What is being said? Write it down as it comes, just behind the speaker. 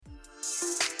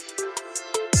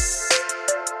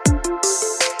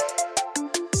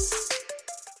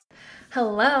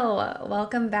Hello,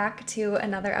 welcome back to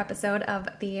another episode of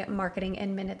the Marketing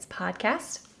in Minutes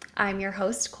podcast. I'm your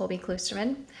host, Colby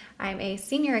Klusterman. I'm a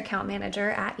senior account manager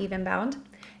at Evenbound.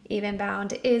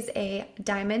 Evenbound is a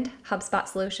Diamond HubSpot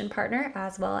solution partner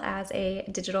as well as a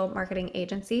digital marketing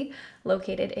agency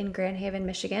located in Grand Haven,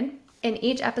 Michigan. In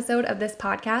each episode of this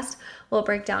podcast, we'll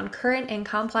break down current and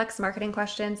complex marketing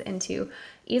questions into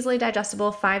easily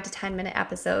digestible 5 to 10 minute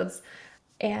episodes.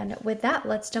 And with that,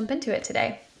 let's jump into it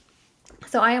today.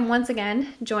 So I am once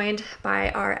again joined by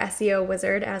our SEO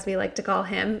wizard, as we like to call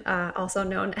him, also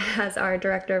known as our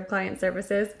Director of Client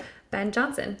Services, Ben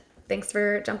Johnson. Thanks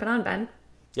for jumping on, Ben.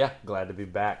 Yeah, glad to be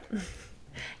back.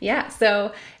 Yeah,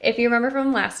 so if you remember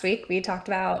from last week, we talked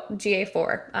about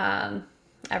GA4,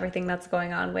 everything that's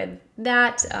going on with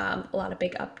that, a lot of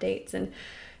big updates in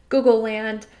Google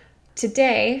land.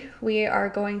 Today, we are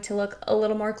going to look a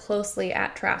little more closely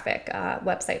at traffic,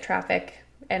 website traffic,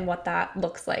 and what that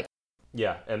looks like.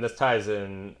 Yeah, and this ties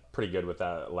in pretty good with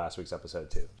last week's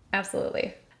episode too.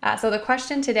 Absolutely. So the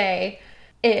question today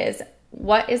is,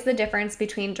 what is the difference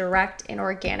between direct and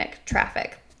organic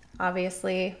traffic?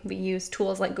 Obviously, we use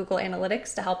tools like Google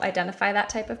Analytics to help identify that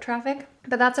type of traffic,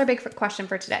 but that's our big question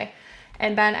for today.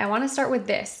 And Ben, I want to start with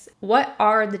this. What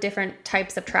are the different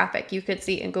types of traffic you could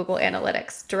see in Google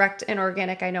Analytics? Direct and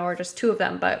organic, I know, are just two of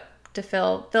them, but to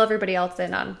fill everybody else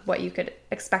in on what you could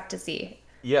expect to see.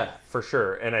 Yeah, for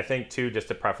sure. And I think too, just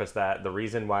to preface that, the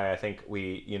reason why I think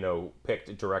we,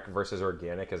 picked direct versus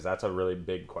organic is that's a really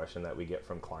big question that we get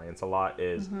from clients a lot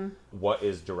is what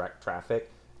is direct traffic?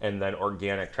 And then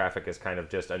organic traffic is kind of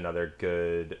just another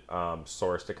good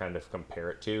source to kind of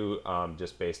compare it to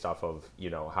just based off of,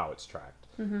 how it's tracked.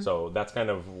 So that's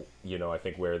kind of, I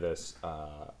think where this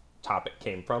topic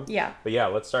came from. Yeah. But yeah,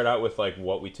 let's start out with like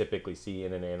what we typically see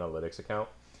in an analytics account.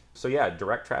 So yeah,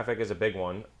 direct traffic is a big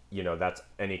one. That's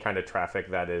any kind of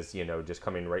traffic that is, just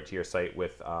coming right to your site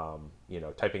with,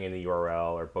 typing in the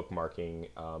URL or bookmarking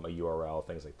a URL,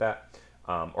 things like that.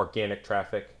 Organic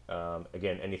traffic,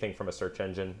 again, anything from a search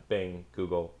engine, Bing,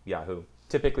 Google, Yahoo.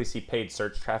 Typically see paid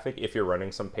search traffic if you're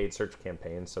running some paid search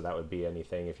campaigns. So that would be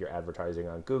anything if you're advertising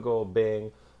on Google,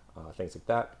 Bing, things like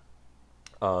that.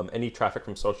 Any traffic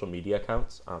from social media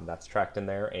accounts, that's tracked in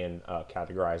there and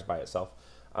categorized by itself.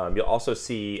 You'll also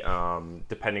see,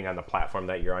 depending on the platform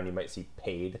that you're on, you might see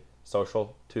paid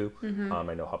social too.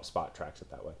 I know HubSpot tracks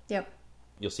it that way. Yep.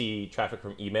 You'll see traffic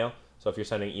from email. So if you're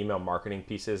sending email marketing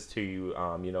pieces to,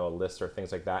 a list or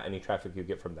things like that, any traffic you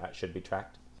get from that should be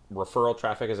tracked. Referral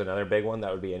traffic is another big one.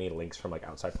 That would be any links from like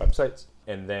outside websites.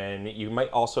 And then you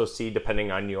might also see,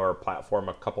 depending on your platform,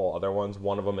 a couple other ones.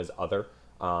 One of them is other.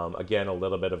 Again, a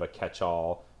little bit of a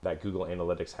catch-all that Google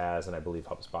Analytics has, and I believe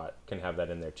HubSpot can have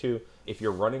that in there too. If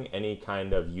you're running any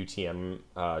kind of UTM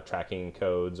tracking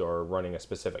codes or running a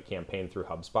specific campaign through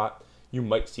HubSpot, you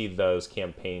might see those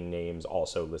campaign names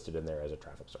also listed in there as a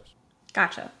traffic source.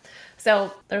 Gotcha.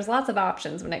 So there's lots of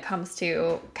options when it comes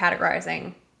to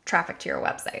categorizing traffic to your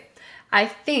website. I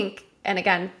think, and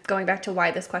again, going back to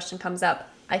why this question comes up,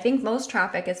 I think most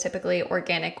traffic is typically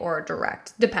organic or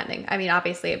direct, depending. I mean,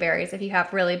 obviously it varies. If you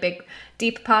have really big,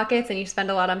 deep pockets and you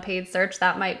spend a lot on paid search,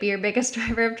 that might be your biggest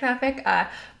driver of traffic.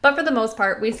 But for the most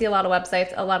part, we see a lot of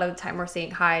websites. A lot of the time we're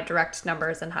seeing high direct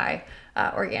numbers and high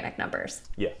organic numbers.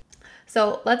 Yeah.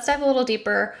 So let's dive a little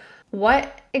deeper.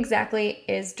 What exactly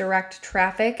is direct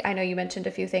traffic? I know you mentioned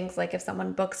a few things like if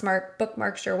someone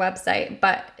bookmarks your website,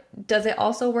 but does it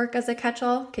also work as a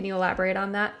catch-all? Can you elaborate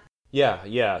on that?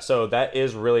 Yeah. So that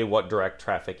is really what direct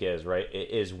traffic is, right? It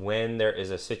is when there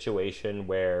is a situation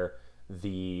where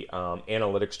the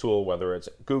analytics tool, whether it's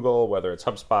Google, whether it's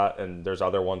HubSpot, and there's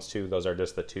other ones too. Those are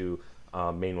just the two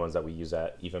main ones that we use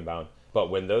at Evenbound. But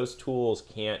when those tools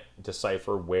can't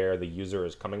decipher where the user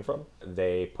is coming from,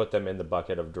 they put them in the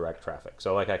bucket of direct traffic.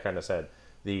 So like I kind of said,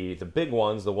 the big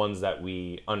ones, the ones that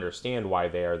we understand why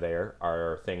they are there,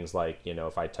 are things like,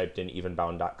 if I typed in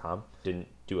evenbound.com, didn't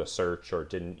do a search or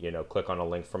didn't, click on a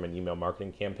link from an email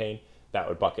marketing campaign, that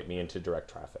would bucket me into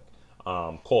direct traffic.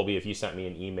 Colby, if you sent me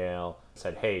an email,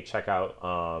 said, hey, check out,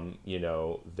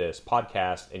 this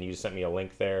podcast, and you just sent me a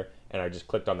link there, and I just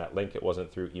clicked on that link, it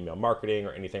wasn't through email marketing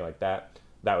or anything like that,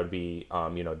 that would be,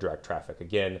 direct traffic.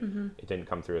 Again, It didn't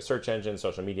come through a search engine,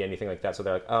 social media, anything like that. So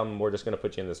they're like, we're just going to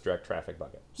put you in this direct traffic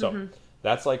bucket. So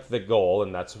that's like the goal,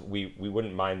 and that's, we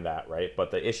wouldn't mind that, right?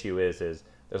 But the issue is there's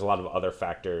a lot of other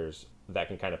factors that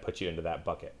can kind of put you into that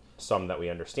bucket. Some that we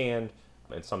understand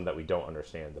and some that we don't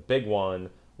understand. The big one,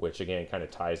 which again kind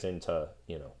of ties into,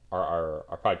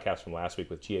 our podcast from last week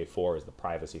with GA4, is the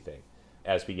privacy thing.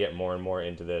 As we get more and more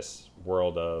into this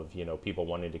world of, people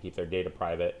wanting to keep their data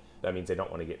private, that means they don't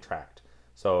want to get tracked.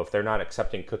 So if they're not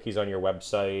accepting cookies on your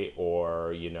website,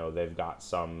 or, they've got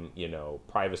some,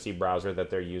 privacy browser that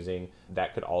they're using,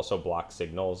 that could also block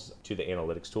signals to the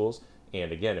analytics tools.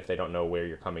 And again, if they don't know where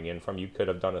you're coming in from, you could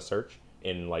have done a search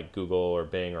in like Google or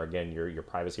Bing, or again, your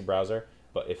privacy browser.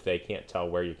 But if they can't tell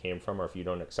where you came from, or if you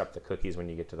don't accept the cookies when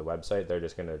you get to the website, they're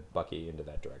just going to bucket you into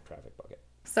that direct traffic bucket.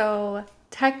 So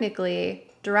technically,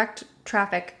 direct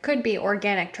traffic could be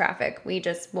organic traffic. We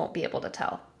just won't be able to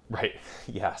tell. Right.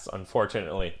 Yes,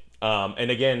 unfortunately. And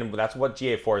again, that's what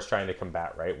GA4 is trying to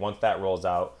combat, right? Once that rolls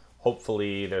out,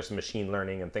 hopefully there's machine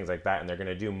learning and things like that, and they're going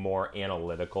to do more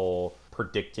analytical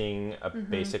predicting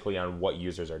basically on what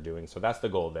users are doing. So that's the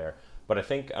goal there. But I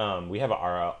think we have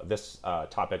this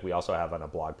topic we also have on a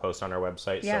blog post on our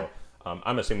website. Yeah. So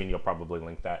I'm assuming you'll probably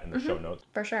link that in the show notes.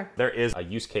 For sure. There is a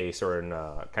use case, or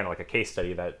kind of like a case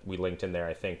study that we linked in there,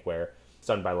 I think, where it's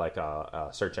done by like a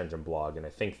search engine blog. And I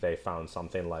think they found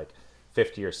something like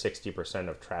 50 or 60%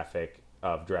 of traffic,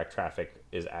 of direct traffic,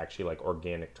 is actually like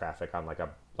organic traffic on like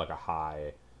a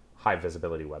high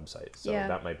visibility website. So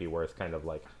that might be worth kind of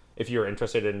like, if you're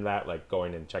interested in that, like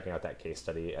going and checking out that case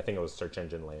study. I think it was Search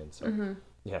Engine Land. So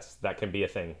yes, that can be a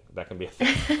thing.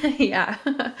 Yeah.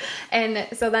 And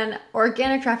so then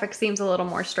organic traffic seems a little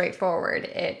more straightforward.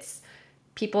 It's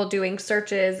people doing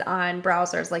searches on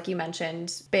browsers, like you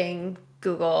mentioned, Bing,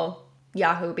 Google,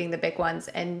 Yahoo being the big ones,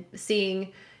 and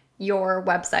seeing your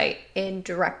website in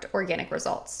direct organic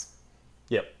results.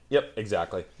 Yep,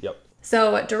 exactly. Yep.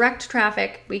 So direct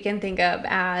traffic we can think of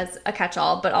as a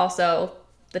catch-all, but also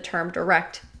the term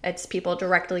direct, it's people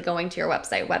directly going to your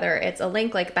website, whether it's a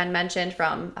link like Ben mentioned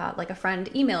from like a friend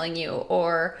emailing you,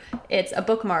 or it's a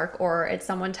bookmark, or it's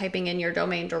someone typing in your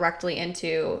domain directly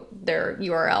into their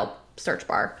URL search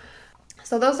bar.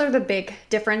 So those are the big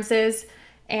differences.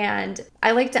 And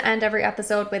I like to end every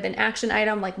episode with an action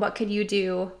item, like what could you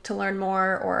do to learn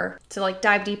more or to like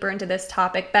dive deeper into this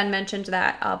topic. Ben mentioned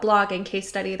that blog and case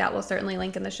study that we'll certainly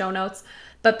link in the show notes.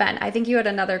 But Ben, I think you had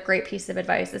another great piece of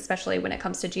advice, especially when it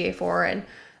comes to GA4 and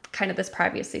kind of this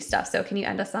privacy stuff. So can you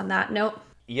end us on that note?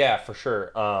 Yeah, for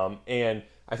sure. And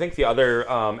I think the other,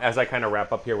 as I kind of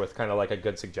wrap up here with kind of like a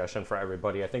good suggestion for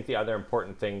everybody, I think the other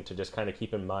important thing to just kind of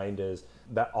keep in mind is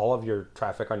that all of your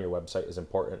traffic on your website is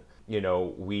important.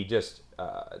 We just,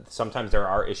 sometimes there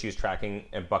are issues tracking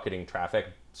and bucketing traffic.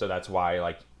 So that's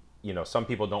why some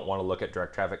people don't want to look at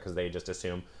direct traffic because they just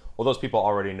assume, well, those people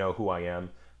already know who I am.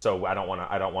 So I don't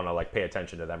want to like pay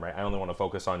attention to them, right? I only want to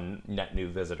focus on net new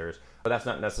visitors, but that's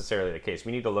not necessarily the case.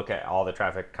 We need to look at all the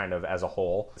traffic kind of as a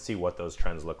whole, see what those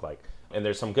trends look like. And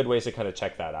there's some good ways to kind of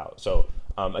check that out. So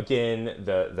again,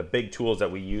 the big tools that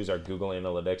we use are Google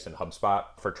Analytics and HubSpot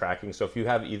for tracking. So if you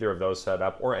have either of those set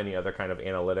up, or any other kind of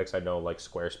analytics, I know like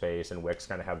Squarespace and Wix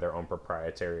kind of have their own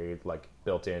proprietary like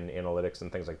built-in analytics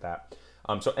and things like that.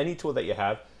 So any tool that you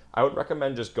have, I would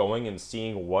recommend just going and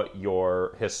seeing what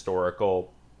your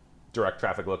historical direct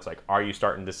traffic looks like. Are you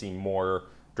starting to see more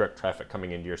direct traffic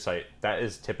coming into your site? That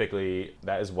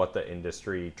is what the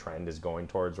industry trend is going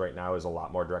towards right now, is a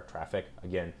lot more direct traffic.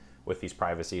 Again, with these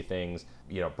privacy things,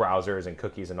 browsers and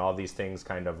cookies and all these things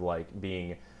kind of like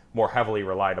being more heavily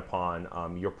relied upon,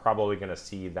 you're probably going to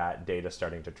see that data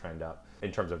starting to trend up in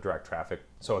terms of direct traffic.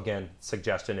 So again,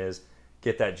 suggestion is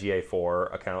get that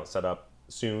GA4 account set up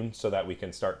soon so that we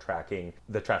can start tracking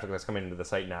the traffic that's coming into the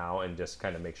site now, and just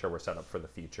kind of make sure we're set up for the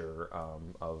future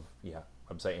of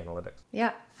website analytics.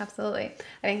 Yeah, absolutely.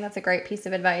 I think that's a great piece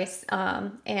of advice.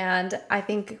 And I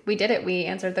think we did it. We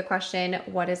answered the question,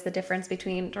 what is the difference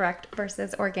between direct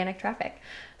versus organic traffic?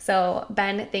 So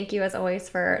Ben, thank you as always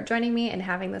for joining me and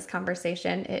having this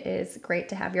conversation. It is great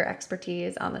to have your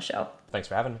expertise on the show. Thanks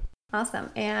for having me. Awesome.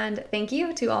 And thank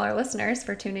you to all our listeners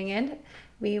for tuning in.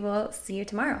 We will see you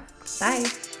tomorrow. Bye.